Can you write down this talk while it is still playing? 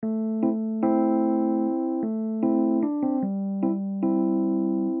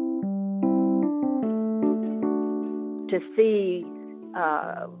to see,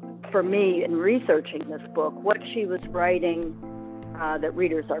 for me, in researching this book, what she was writing that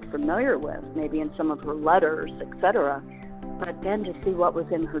readers are familiar with, maybe in some of her letters, etc., but then to see what was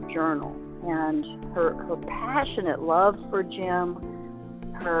in her journal and her passionate love for Jim,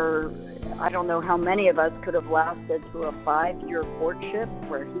 I don't know how many of us could have lasted through a 5-year courtship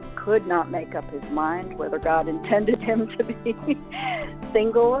where he could not make up his mind whether God intended him to be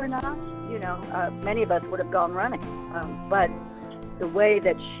single or not. Many of us would have gone running. But the way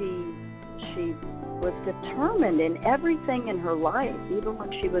that she was determined in everything in her life, even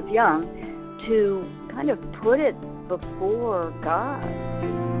when she was young, to kind of put it before God.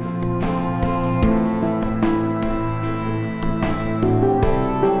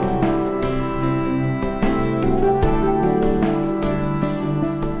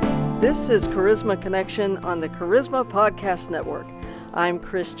 This is Charisma Connection on the Charisma Podcast Network. I'm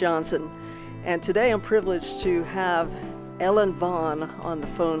Chris Johnson, and today I'm privileged to have Ellen Vaughn on the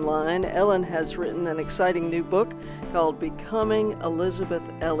phone line. Ellen has written an exciting new book called Becoming Elisabeth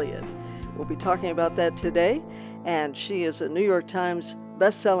Elliot. We'll be talking about that today, and she is a New York Times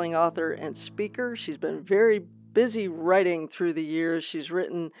best-selling author and speaker. She's been very busy writing through the years. She's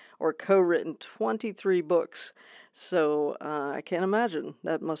written or co-written 23 books. So I can't imagine.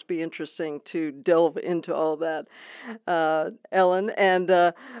 That must be interesting to delve into all that, Ellen,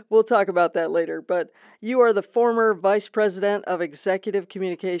 and we'll talk about that later. But you are the former Vice President of Executive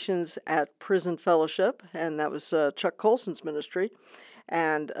Communications at Prison Fellowship, and that was Chuck Colson's ministry.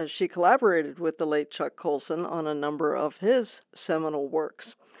 And she collaborated with the late Chuck Colson on a number of his seminal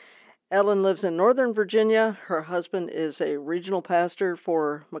works. Ellen lives in Northern Virginia. Her husband is a regional pastor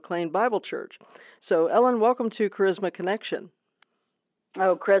for McLean Bible Church. So, Ellen, welcome to Charisma Connection.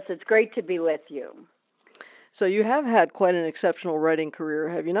 Oh, Chris, it's great to be with you. So you have had quite an exceptional writing career,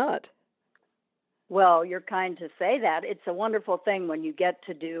 have you not? Well, you're kind to say that. It's a wonderful thing when you get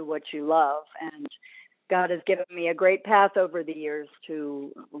to do what you love. And God has given me a great path over the years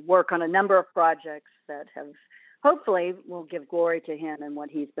to work on a number of projects that have hopefully will give glory to him and what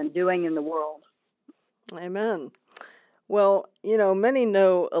he's been doing in the world. Amen. Well, many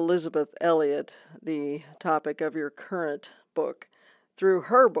know Elisabeth Elliot, the topic of your current book, through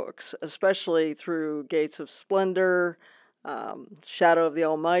her books, especially through Gates of Splendor, Shadow of the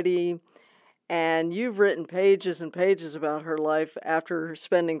Almighty, and you've written pages and pages about her life after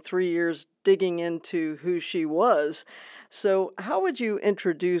spending 3 years digging into who she was. So how would you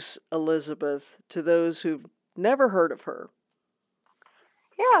introduce Elisabeth to those who've never heard of her?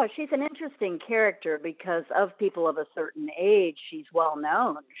 Yeah, she's an interesting character because of people of a certain age, she's well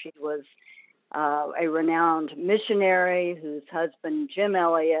known. She was a renowned missionary whose husband, Jim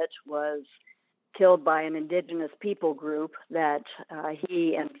Elliot, was killed by an indigenous people group that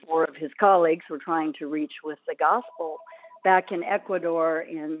he and 4 of his colleagues were trying to reach with the gospel back in Ecuador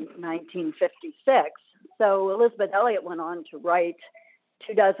in 1956. So Elisabeth Elliot went on to write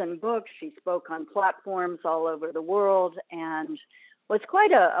 24 books. She spoke on platforms all over the world and was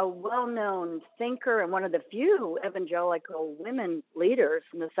quite a well-known thinker and one of the few evangelical women leaders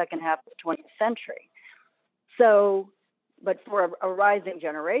in the second half of the 20th century. So, but for a rising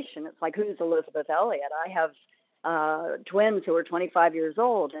generation, it's like, who's Elisabeth Elliot? I have twins who are 25 years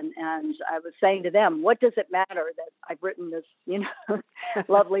old, and I was saying to them, what does it matter that I've written this,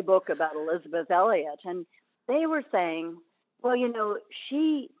 lovely book about Elisabeth Elliot? And they were saying, well,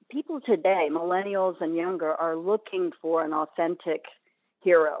 people today, millennials and younger, are looking for an authentic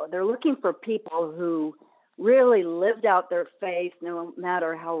hero. They're looking for people who really lived out their faith, no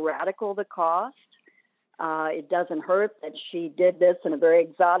matter how radical the cost. It doesn't hurt that she did this in a very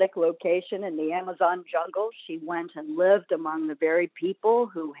exotic location in the Amazon jungle. She went and lived among the very people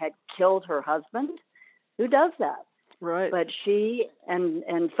who had killed her husband. Who does that? Right. But she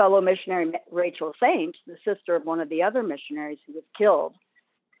and fellow missionary Rachel Saint, the sister of one of the other missionaries who was killed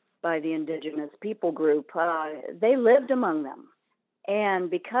by the indigenous people group, they lived among them. And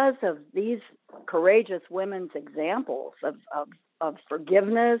because of these courageous women's examples of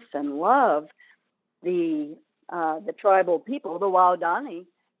forgiveness and love, the tribal people, the Waodani,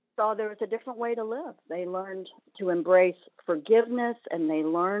 saw there was a different way to live. They learned to embrace forgiveness, and they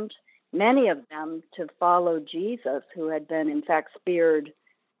learned, many of them, to follow Jesus, who had been, in fact, speared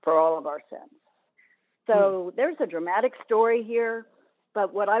for all of our sins. So there's a dramatic story here,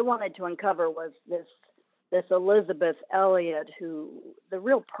 but what I wanted to uncover was this Elisabeth Elliot, the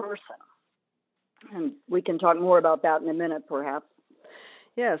real person. And we can talk more about that in a minute, perhaps.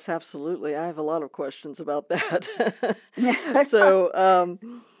 Yes, absolutely. I have a lot of questions about that. So,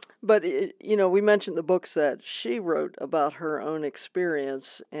 but, we mentioned the books that she wrote about her own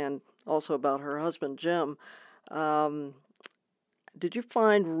experience and also about her husband, Jim. Um, did you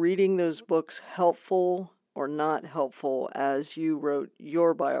find reading those books helpful or not helpful as you wrote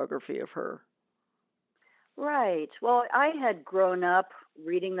your biography of her? Right. Well, I had grown up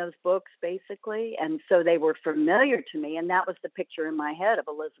reading those books basically, and so they were familiar to me, and that was the picture in my head of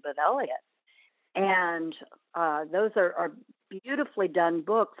Elisabeth Elliot. And those are beautifully done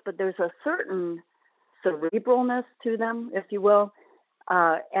books, but there's a certain cerebralness to them, if you will.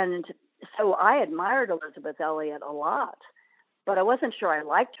 And so I admired Elisabeth Elliot a lot, but I wasn't sure I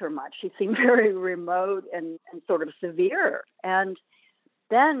liked her much. She seemed very remote and sort of severe. And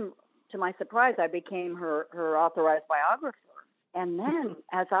then, to my surprise, I became her authorized biographer. And then,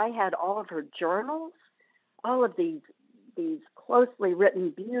 as I had all of her journals, all of these closely written,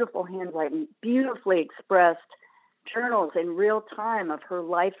 beautiful handwriting, beautifully expressed journals in real time of her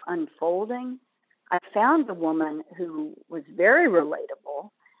life unfolding, I found a woman who was very relatable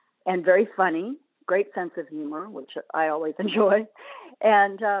and very funny, great sense of humor, which I always enjoy.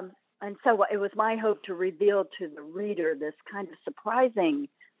 And so it was my hope to reveal to the reader this kind of surprising,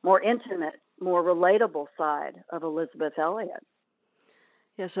 more intimate, more relatable side of Elisabeth Elliot.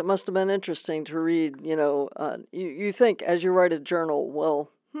 Yes, it must have been interesting to read. You think as you write a journal, well,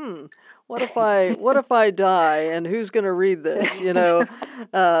 what if I die, and who's going to read this?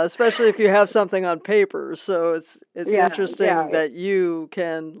 Especially if you have something on paper. So it's interesting that you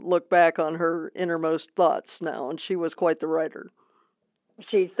can look back on her innermost thoughts now, and she was quite the writer.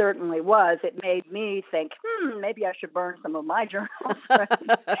 She certainly was. It made me think, maybe I should burn some of my journals,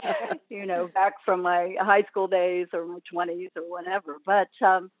 back from my high school days or my 20s or whatever. But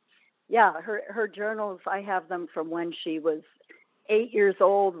her journals, I have them from when she was 8 years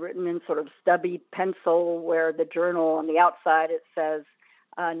old, written in sort of stubby pencil, where the journal on the outside, it says,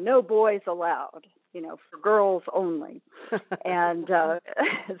 no boys allowed, for girls only. And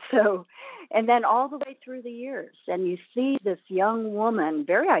and then all the way through the years. And you see this young woman,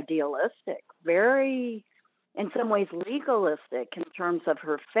 very idealistic, very, in some ways, legalistic in terms of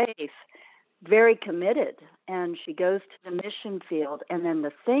her faith, very committed. And she goes to the mission field. And then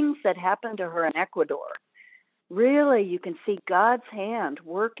the things that happened to her in Ecuador, really, you can see God's hand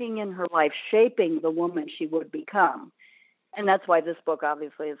working in her life, shaping the woman she would become. And that's why this book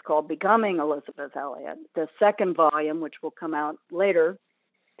obviously is called Becoming Elisabeth Elliot. The second volume, which will come out later,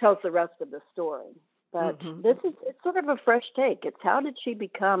 tells the rest of the story. But it's sort of a fresh take. It's how did she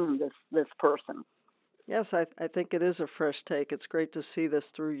become this person? Yes, I think it is a fresh take. It's great to see this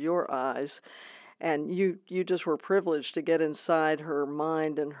through your eyes. And you just were privileged to get inside her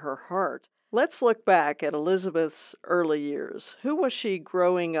mind and her heart. Let's look back at Elisabeth's early years. Who was she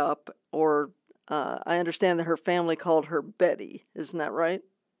growing up, or I understand that her family called her Betty. Isn't that right?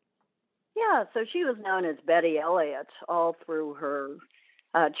 Yeah, so she was known as Betty Elliot all through her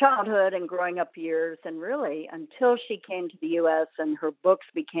childhood and growing up years, and really until she came to the U.S. and her books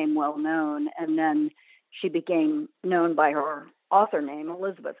became well known, and then she became known by her author name,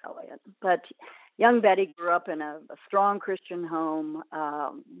 Elisabeth Elliot. But young Betty grew up in a strong Christian home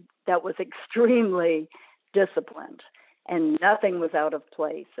that was extremely disciplined. And nothing was out of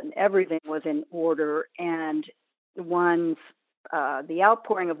place, and everything was in order. And the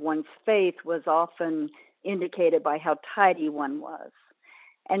outpouring of one's faith was often indicated by how tidy one was.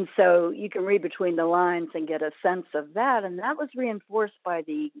 And so you can read between the lines and get a sense of that. And that was reinforced by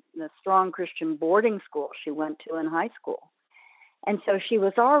the strong Christian boarding school she went to in high school. And so she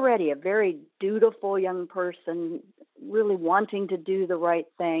was already a very dutiful young person, really wanting to do the right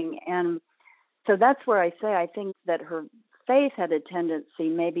thing. And so that's where I say I think that her faith had a tendency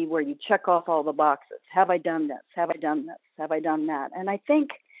maybe where you check off all the boxes. Have I done this? Have I done this? Have I done that? And I think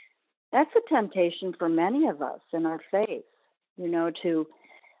that's a temptation for many of us in our faith, to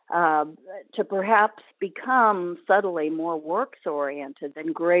perhaps become subtly more works-oriented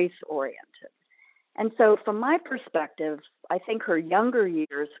than grace-oriented. And so from my perspective, I think her younger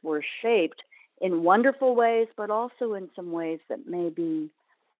years were shaped in wonderful ways, but also in some ways that maybe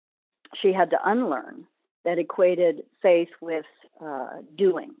she had to unlearn, that equated faith with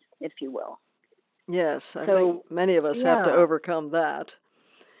doing, if you will. Yes, I think many of us have to overcome that.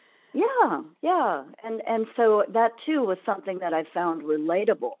 Yeah. And so that, too, was something that I found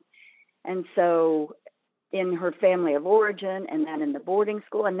relatable. And so in her family of origin, and then in the boarding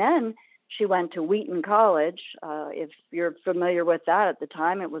school, and then she went to Wheaton College. If you're familiar with that, at the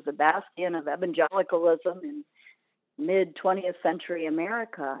time, it was a bastion of evangelicalism in mid-20th century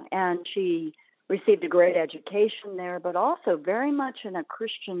America. And she received a great education there, but also very much in a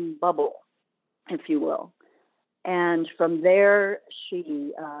Christian bubble, if you will. And from there,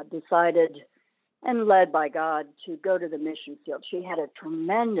 she decided, and led by God, to go to the mission field. She had a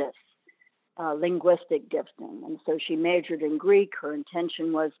tremendous linguistic gifting. And so she majored in Greek. Her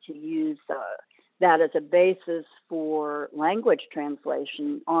intention was to use that as a basis for language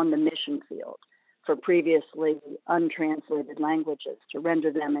translation on the mission field for previously untranslated languages to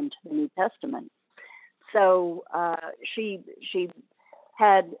render them into the New Testament. So she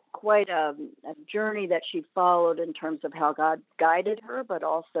had quite a journey that she followed in terms of how God guided her, but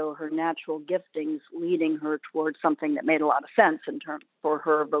also her natural giftings leading her towards something that made a lot of sense for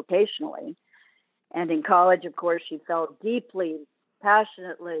her vocationally. And in college, of course, she fell deeply,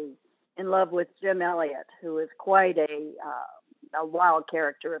 passionately in love with Jim Elliot, who is quite a wild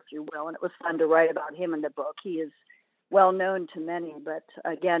character, if you will. And it was fun to write about him in the book. He is well known to many, but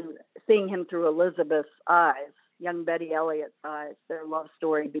again, seeing him through Elisabeth's eyes, young Betty Elliot's eyes, their love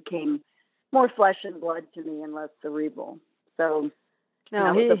story became more flesh and blood to me and less cerebral. So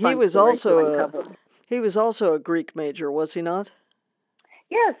now he was also a Greek major, was he not?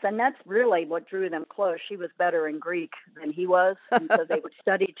 Yes, and that's really what drew them close. She was better in Greek than he was, and so they would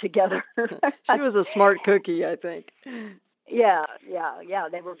study together. She was a smart cookie, I think. Yeah.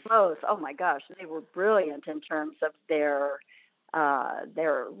 They were both. Oh my gosh, they were brilliant in terms of their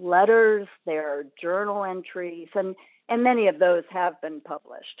letters, their journal entries, and many of those have been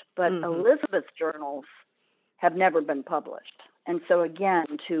published. But Elisabeth's journals have never been published, and so again,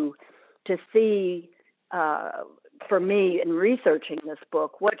 to see. For me, in researching this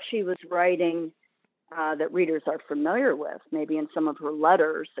book, what she was writing that readers are familiar with, maybe in some of her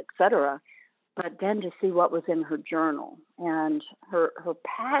letters, etc., but then to see what was in her journal and her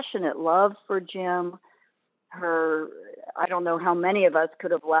passionate love for Jim, I don't know how many of us could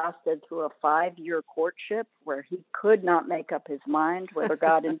have lasted through a 5-year courtship where he could not make up his mind whether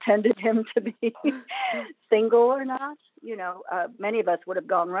God intended him to be single or not. Many of us would have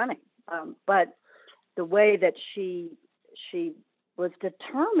gone running, but the way that she was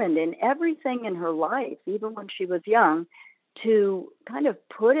determined in everything in her life, even when she was young, to kind of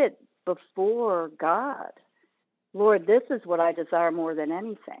put it before God. Lord, this is what I desire more than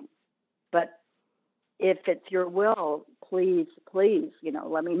anything. But if it's your will, please,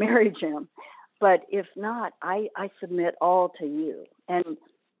 let me marry Jim. But if not, I submit all to you. And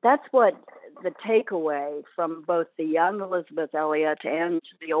that's what the takeaway from both the young Elisabeth Elliot and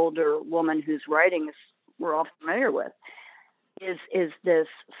the older woman whose writings we're all familiar with is this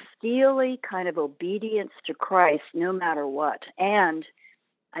steely kind of obedience to Christ no matter what. And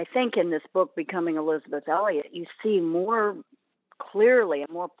I think in this book, Becoming Elisabeth Elliot, you see more clearly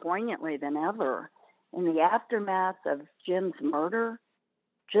and more poignantly than ever in the aftermath of Jim's murder,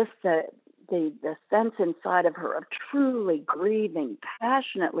 just the sense inside of her of truly grieving,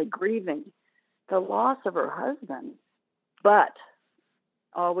 passionately grieving the loss of her husband, but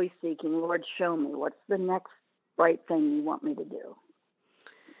always seeking, Lord, show me what's the next right thing you want me to do.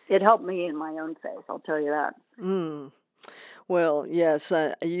 It helped me in my own faith, I'll tell you that. Well, yes,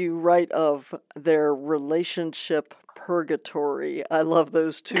 you write of their relationship purgatory. I love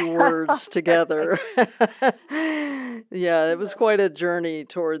those two words together. Yeah, it was quite a journey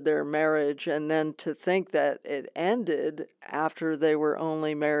toward their marriage, and then to think that it ended after they were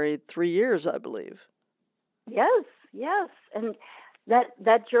only married 3 years, I believe. Yes, and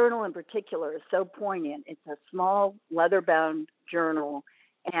that journal in particular is so poignant. It's a small leather-bound journal,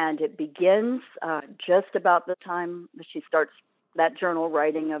 and it begins just about the time that she starts that journal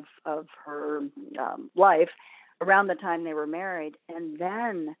writing of her life, around the time they were married. And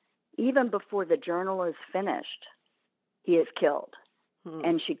then, even before the journal is finished, he is killed.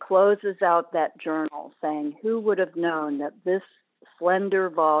 And she closes out that journal saying, who would have known that this slender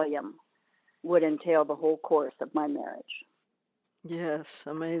volume would entail the whole course of my marriage? Yes,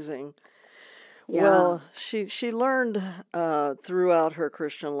 amazing. Yeah. Well, she learned throughout her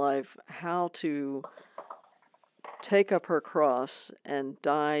Christian life how to take up her cross and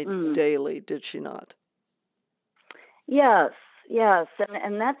die daily, did she not? Yes,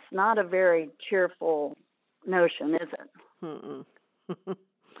 and that's not a very cheerful notion, is it?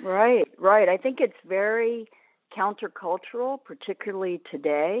 Right. I think it's very countercultural, particularly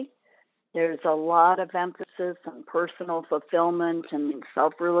today. There's a lot of emphasis on personal fulfillment and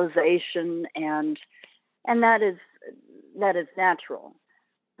self-realization, and that is natural.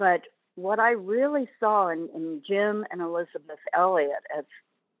 But what I really saw in Jim and Elisabeth Elliot as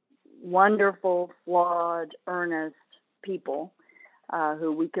wonderful, flawed, earnest people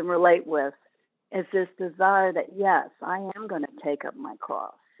who we can relate with is this desire that, yes, I am going to take up my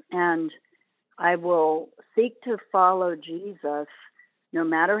cross, and I will seek to follow Jesus no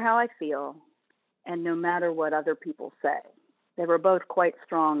matter how I feel and no matter what other people say. They were both quite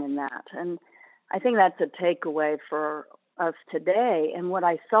strong in that. And I think that's a takeaway for us today. And what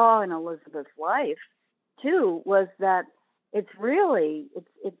I saw in Elisabeth's life, too, was that it's really,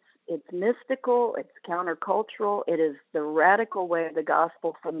 it's mystical, it's countercultural, it is the radical way of the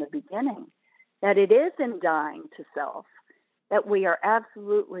gospel from the beginning, that it is in dying to self that we are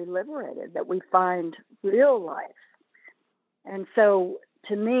absolutely liberated, that we find real life. And so,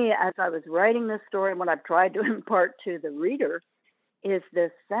 to me, as I was writing this story, and what I've tried to impart to the reader is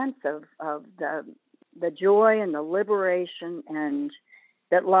this sense of the joy and the liberation and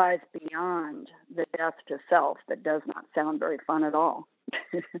that lies beyond the death to self that does not sound very fun at all.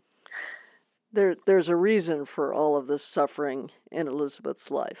 There's a reason for all of this suffering in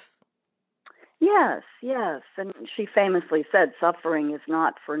Elisabeth's life. Yes. And she famously said, suffering is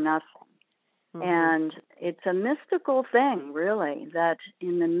not for nothing. Mm-hmm. And it's a mystical thing, really, that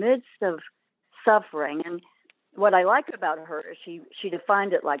in the midst of suffering, and what I like about her is she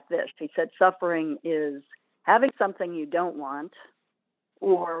defined it like this. She said suffering is having something you don't want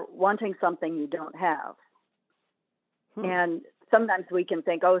or wanting something you don't have. And sometimes we can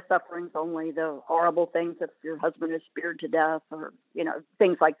think, oh, suffering's only the horrible things if your husband is speared to death or,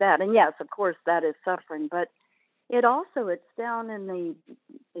 things like that. And yes, of course, that is suffering. But it's down in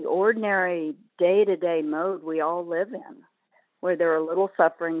the ordinary day-to-day mode we all live in, where there are little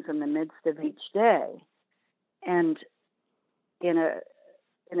sufferings in the midst of each day. And in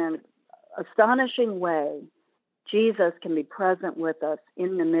an astonishing way, Jesus can be present with us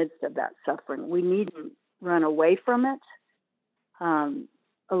in the midst of that suffering. We needn't run away from it.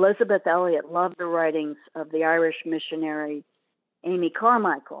 Elisabeth Elliot loved the writings of the Irish missionary Amy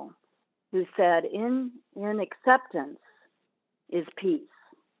Carmichael, who said, in acceptance is peace.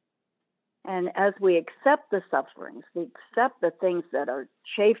 And as we accept the sufferings, we accept the things that are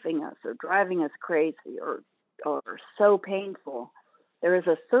chafing us or driving us crazy or so painful, there is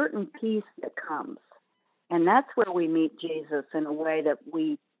a certain peace that comes. And that's where we meet Jesus in a way that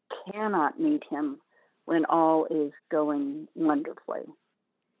we cannot meet him when all is going wonderfully.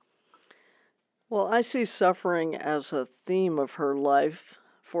 Well, I see suffering as a theme of her life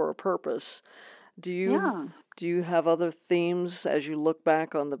for a purpose. Do you have other themes as you look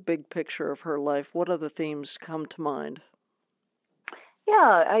back on the big picture of her life? What other themes come to mind?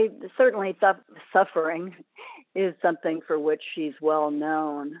 Yeah, I certainly thought suffering is something for which she's well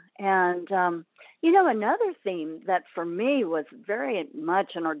known. And, another theme that for me was very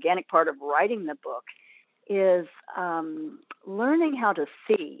much an organic part of writing the book is learning how to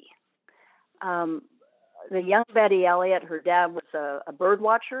see. The young Betty Elliot, her dad was a bird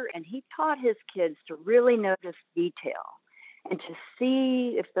watcher, and he taught his kids to really notice detail and to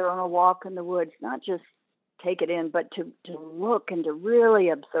see if they're on a walk in the woods, not just take it in, but to look and to really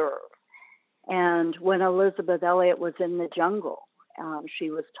observe. And when Elisabeth Elliot was in the jungle, she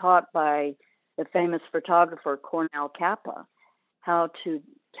was taught by the famous photographer Cornell Kappa how to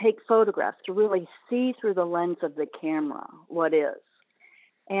take photographs, to really see through the lens of the camera what is.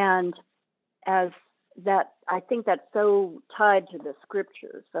 And as that, I think that's so tied to the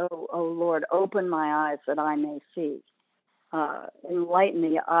scriptures. So, oh Lord, open my eyes that I may see. Enlighten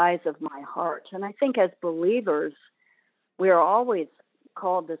the eyes of my heart. And I think as believers, we are always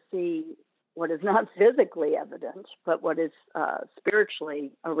called to see what is not physically evident, but what is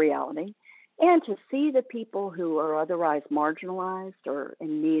spiritually a reality, and to see the people who are otherwise marginalized or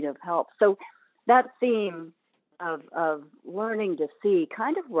in need of help. So that theme of learning to see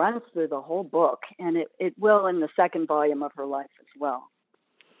kind of runs through the whole book, and it will in the second volume of her life as well.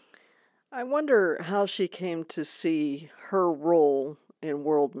 I wonder how she came to see her role in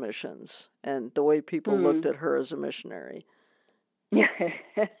world missions and the way people looked at her as a missionary. Yeah,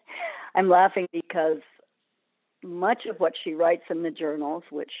 I'm laughing because much of what she writes in the journals,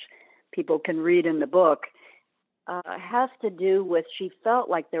 which people can read in the book, has to do with she felt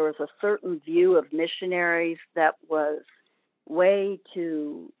like there was a certain view of missionaries that was way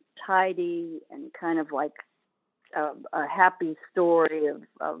too tidy and kind of like a happy story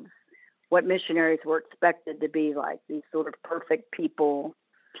of what missionaries were expected to be like, these sort of perfect people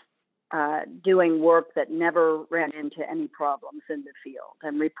doing work that never ran into any problems in the field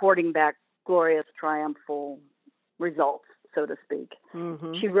and reporting back glorious, triumphal results, so to speak.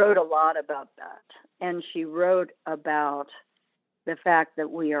 Mm-hmm. She wrote a lot about that. And she wrote about the fact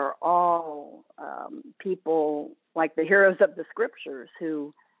that we are all people like the heroes of the scriptures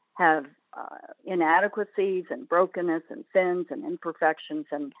who have inadequacies and brokenness and sins and imperfections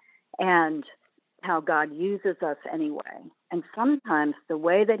and how God uses us anyway. And sometimes the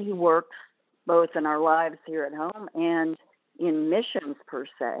way that he works, both in our lives here at home and in missions per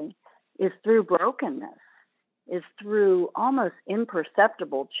se, is through brokenness, is through almost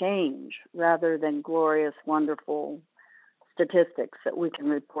imperceptible change rather than glorious, wonderful statistics that we can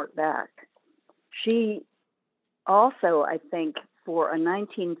report back. She also, I think, for a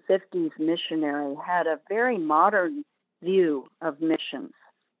 1950s missionary, had a very modern view of missions.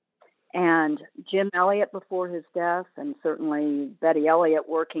 And Jim Elliot before his death, and certainly Betty Elliot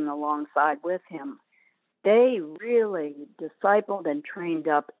working alongside with him, they really discipled and trained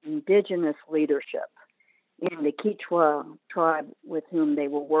up indigenous leadership in the Quechua tribe with whom they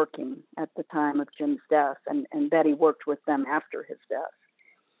were working at the time of Jim's death, and Betty worked with them after his death,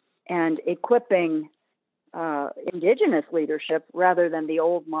 and equipping indigenous leadership rather than the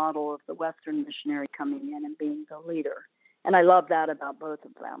old model of the Western missionary coming in and being the leader. And I love that about both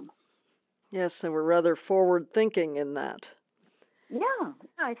of them. Yes, they were rather forward-thinking in that. Yeah,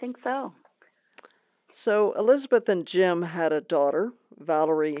 I think so. So Elisabeth and Jim had a daughter,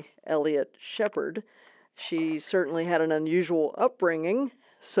 Valerie Elliot Shepard. She certainly had an unusual upbringing.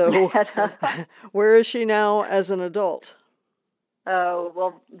 So where is she now as an adult? Oh,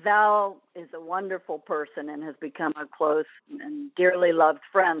 well, Val is a wonderful person and has become a close and dearly loved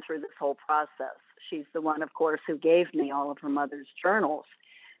friend through this whole process. She's the one, of course, who gave me all of her mother's journals.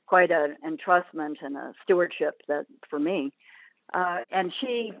 Quite an entrustment and a stewardship that for me. And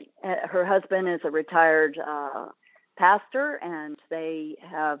her husband is a retired pastor, and they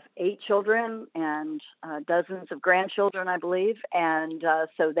have 8 children and dozens of grandchildren, I believe. And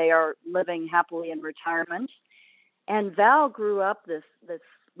so they are living happily in retirement. And Val grew up this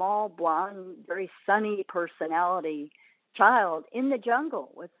small, blonde, very sunny personality child in the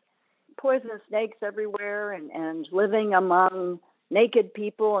jungle with poisonous snakes everywhere and living among naked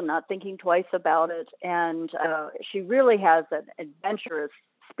people and not thinking twice about it. And she really has an adventurous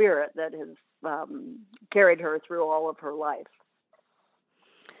spirit that has carried her through all of her life.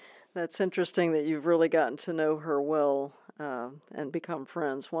 That's interesting that you've really gotten to know her well and become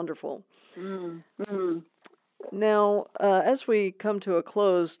friends. Wonderful. Mm-hmm. Now, as we come to a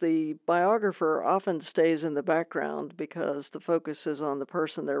close, the biographer often stays in the background because the focus is on the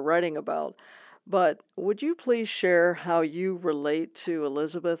person they're writing about. But would you please share how you relate to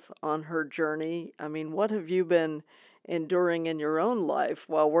Elisabeth on her journey? I mean, what have you been enduring in your own life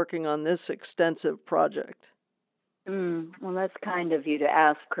while working on this extensive project? Well, that's kind of you to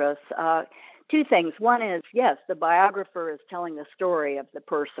ask, Chris. 2 things. One is, yes, the biographer is telling the story of the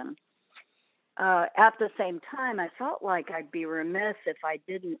person. At the same time, I felt like I'd be remiss if I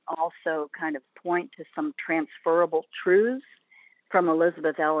didn't also kind of point to some transferable truths from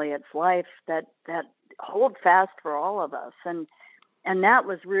Elisabeth Elliot's life that hold fast for all of us. And that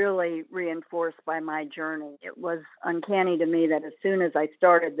was really reinforced by my journey. It was uncanny to me that as soon as I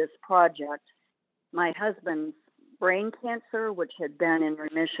started this project, my husband's brain cancer, which had been in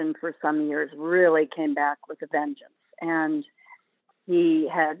remission for some years, really came back with a vengeance. And he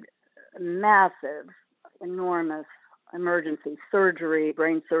had massive, enormous emergency surgery,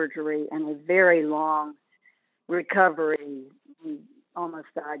 brain surgery, and a very long recovery. He almost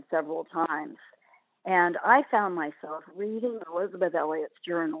died several times. And I found myself reading Elisabeth Elliot's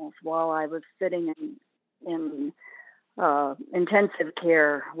journals while I was sitting in intensive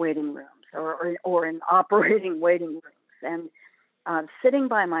care waiting rooms or in operating waiting rooms. And sitting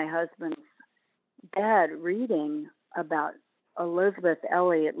by my husband's bed reading about Elisabeth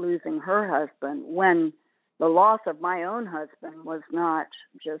Elliot losing her husband when the loss of my own husband was not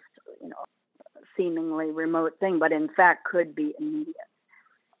just, seemingly remote thing, but in fact could be immediate.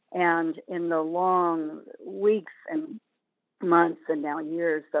 And in the long weeks and months and now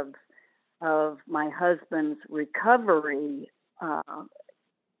years of my husband's recovery,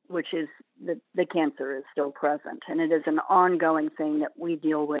 which is the cancer is still present, and it is an ongoing thing that we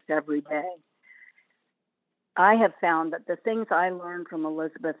deal with every day. I have found that the things I learned from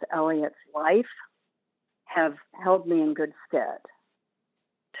Elisabeth Elliot's life have held me in good stead.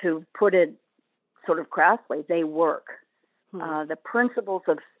 To put it sort of crassly, they work. The principles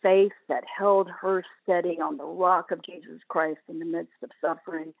of faith that held her steady on the rock of Jesus Christ in the midst of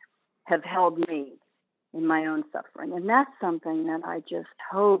suffering have held me in my own suffering. And that's something that I just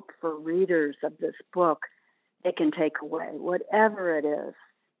hope for readers of this book they can take away, whatever it is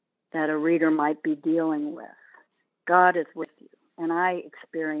that a reader might be dealing with. God is with you. And I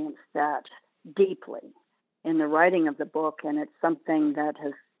experienced that deeply in the writing of the book, and it's something that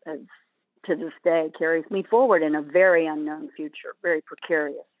has to this day carries me forward in a very unknown future, very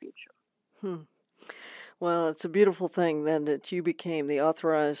precarious future. Well, it's a beautiful thing then that you became the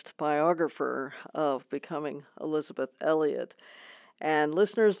authorized biographer of becoming Elisabeth Elliot. And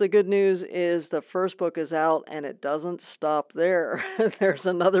listeners, the good news is the first book is out and it doesn't stop there. There's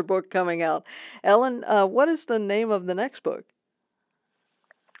another book coming out. Ellen, what is the name of the next book?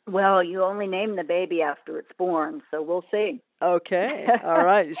 Well, you only name the baby after it's born, so we'll see. Okay. All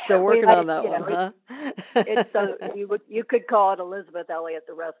right. You're still working on that one, huh? It's you could call it Elisabeth, Elliot,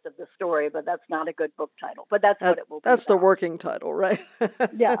 the rest of the story, but that's not a good book title. But that's what it will be. That's the working title, right?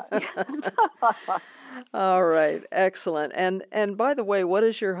 Yeah. All right. Excellent. And by the way, what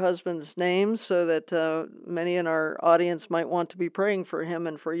is your husband's name so that many in our audience might want to be praying for him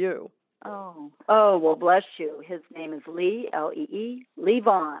and for you? Oh, well, bless you. His name is Lee, L-E-E, Lee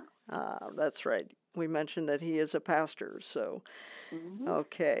Vaughn. That's right. We mentioned that he is a pastor, so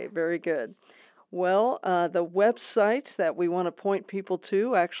Okay, very good. Well, the website that we want to point people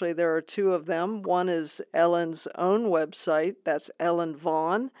to, actually there are two of them. One is Ellen's own website, that's Ellen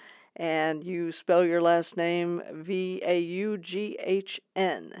Vaughn, and you spell your last name Vaughn,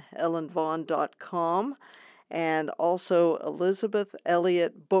 ellenvaughn.com. And also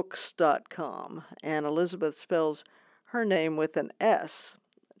ElisabethElliotBooks.com. And Elisabeth spells her name with an S,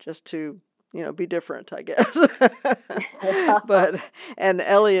 just to, be different, I guess. And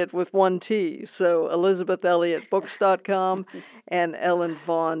Elliot with one T. So ElisabethElliotBooks.com and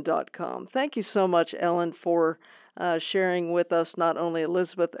EllenVaughn.com. Thank you so much, Ellen, for sharing with us not only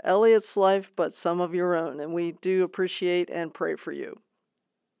Elisabeth Elliot's life, but some of your own. And we do appreciate and pray for you.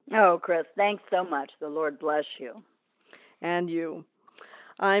 Oh, Chris, thanks so much. The Lord bless you. And you.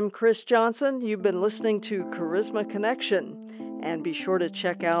 I'm Chris Johnson. You've been listening to Charisma Connection. And be sure to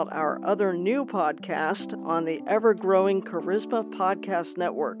check out our other new podcast on the ever-growing Charisma Podcast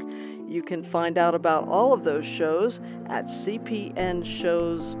Network. You can find out about all of those shows at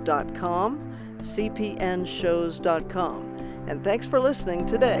cpnshows.com, cpnshows.com. And thanks for listening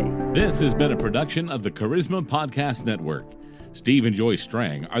today. This has been a production of the Charisma Podcast Network. Steve and Joyce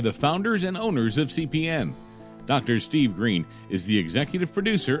Strang are the founders and owners of CPN. Dr. Steve Green is the executive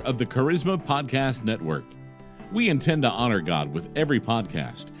producer of the Charisma Podcast Network. We intend to honor God with every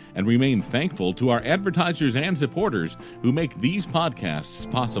podcast and remain thankful to our advertisers and supporters who make these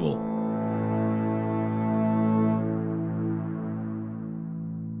podcasts possible.